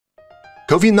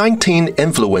COVID-19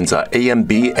 Influenza A and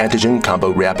B antigen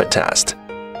combo rapid test.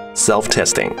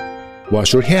 Self-testing.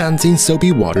 Wash your hands in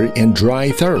soapy water and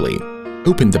dry thoroughly.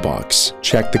 Open the box.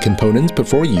 Check the components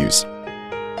before use.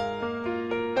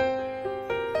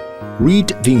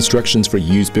 Read the instructions for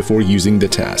use before using the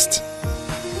test.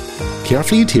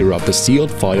 Carefully tear off the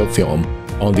sealed foil film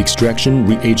on the extraction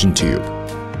reagent tube.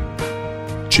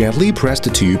 Gently press the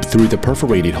tube through the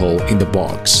perforated hole in the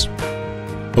box.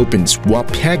 Open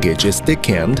swab package as thick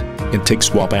end and take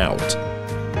swab out.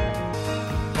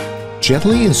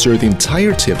 Gently insert the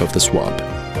entire tip of the swab,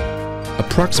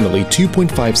 approximately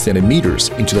 2.5 centimeters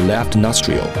into the left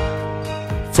nostril.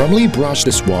 Firmly brush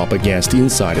the swab against the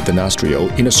inside of the nostril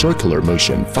in a circular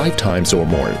motion 5 times or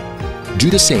more. Do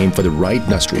the same for the right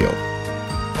nostril.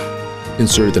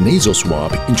 Insert the nasal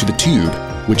swab into the tube,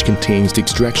 which contains the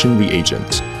extraction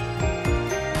reagent.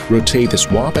 Rotate the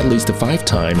swab at least 5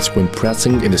 times when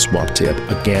pressing in the swab tip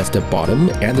against the bottom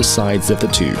and the sides of the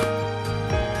tube.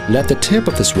 Let the tip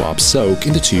of the swab soak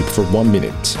in the tube for 1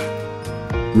 minute.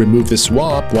 Remove the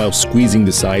swab while squeezing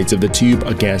the sides of the tube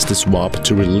against the swab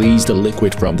to release the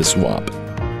liquid from the swab.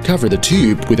 Cover the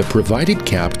tube with a provided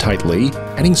cap tightly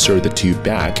and insert the tube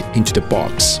back into the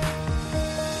box.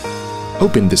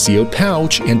 Open the sealed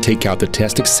pouch and take out the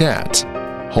test cassette.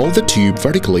 Hold the tube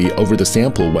vertically over the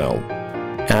sample well.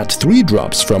 Add 3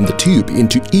 drops from the tube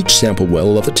into each sample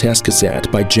well of the test cassette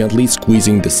by gently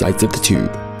squeezing the sides of the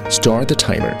tube. Start the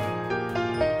timer.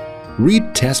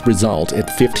 Read test result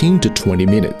at 15 to 20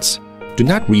 minutes. Do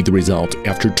not read the result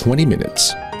after 20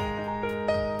 minutes.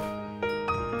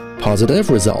 Positive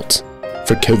result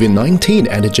for COVID-19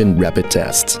 antigen rapid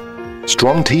test.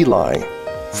 Strong T line,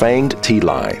 faint T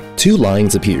line. 2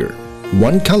 lines appear.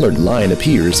 1 colored line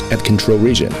appears at control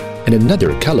region, and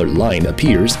another colored line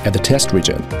appears at the test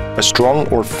region. A strong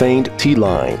or faint T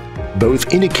line.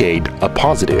 Both indicate a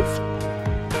positive.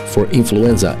 For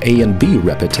influenza A and B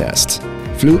rapid test,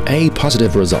 flu A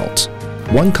positive result.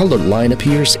 1 colored line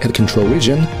appears at the control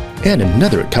region, and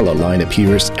another colored line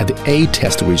appears at the A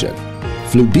test region.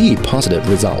 Flu B positive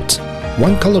result.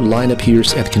 1 colored line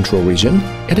appears at the control region,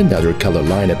 and another colored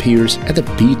line appears at the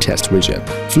B test region.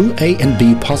 Flu A and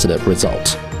B positive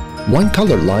result. 1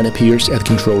 colored line appears at the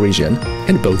control region,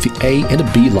 and both the A and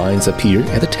the B lines appear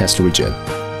at the test region.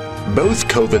 Both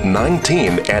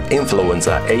COVID-19 and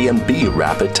influenza A and B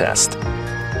rapid test.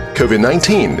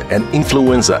 COVID-19 and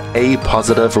influenza A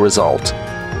positive result.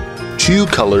 2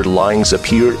 colored lines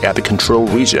appeared at the control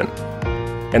region,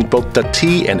 and both the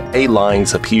T and A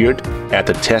lines appeared at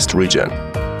the test region.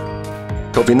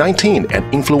 COVID-19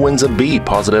 and influenza B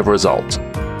positive result.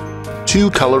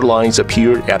 2 colored lines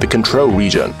appeared at the control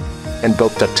region, and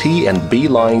both the T and B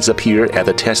lines appear at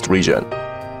the test region.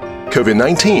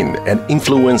 COVID-19 and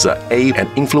influenza A and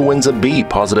influenza B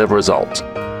positive result.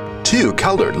 2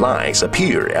 colored lines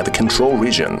appear at the control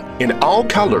region, and all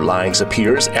colored lines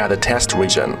appears at the test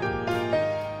region.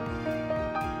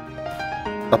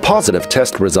 A positive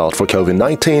test result for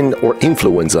COVID-19 or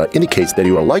influenza indicates that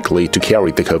you are likely to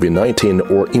carry the COVID-19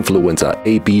 or influenza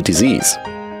A/B disease.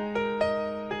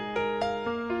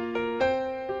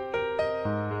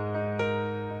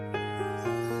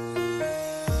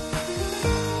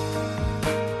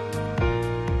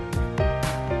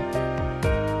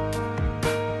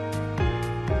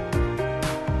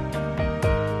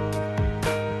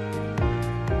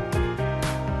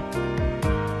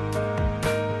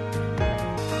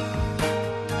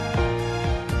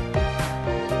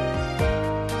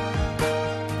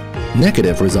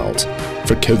 Negative result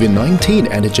for COVID-19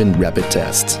 antigen rapid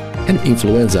test and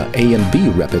influenza A and B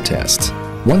rapid test.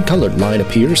 1 colored line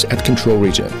appears at the control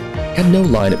region, and no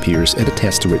line appears at the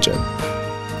test region.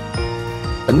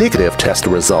 A negative test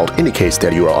result indicates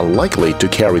that you are unlikely to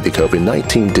carry the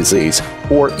COVID-19 disease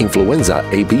or influenza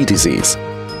A/B disease.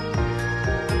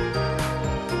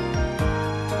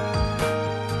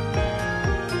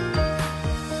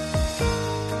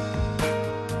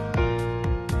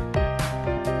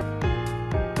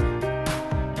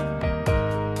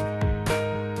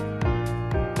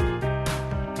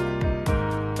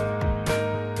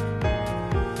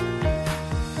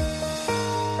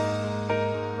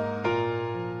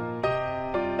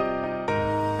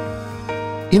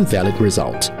 Invalid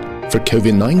result for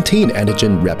COVID-19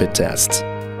 antigen rapid test.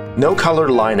 No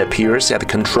colored line appears at the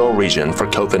control region for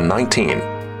COVID-19.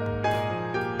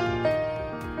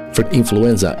 For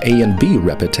influenza A and B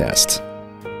rapid test.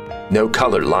 No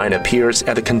colored line appears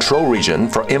at the control region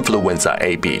for influenza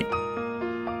A/B.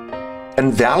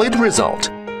 Invalid result.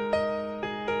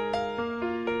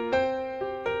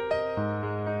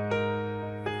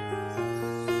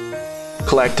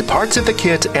 Collect parts of the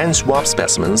kit and swab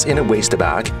specimens in a waste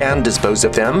bag and dispose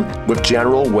of them with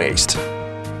general waste.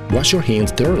 Wash your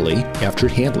hands thoroughly after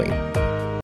handling.